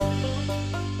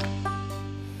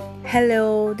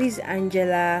Hello, this is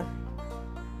Angeenneoma.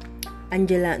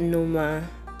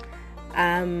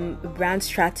 I'm a brand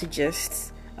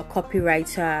strategist, a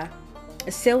copywriter,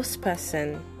 a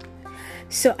salesperson.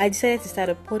 So I decided to start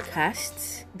a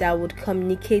podcast that would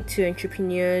communicate to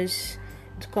entrepreneurs,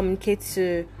 to communicate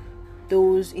to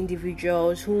those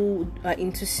individuals who are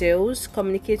into sales,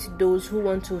 communicate to those who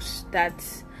want to start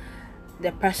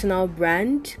their personal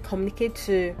brand, communicate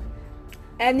to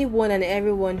anyone and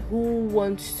everyone who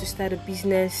wants to start a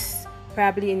business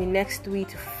probably in the next 3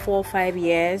 to 4 5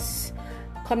 years.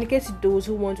 Communicate to those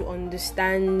who want to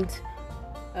understand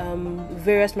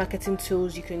various marketing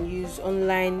tools you can use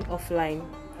online, offline,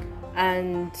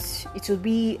 and it will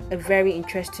be a very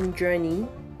interesting journey.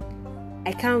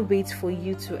 I can't wait for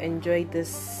you to enjoy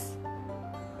this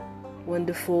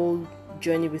wonderful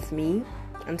journey with me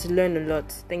and to learn a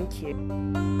lot. Thank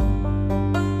you.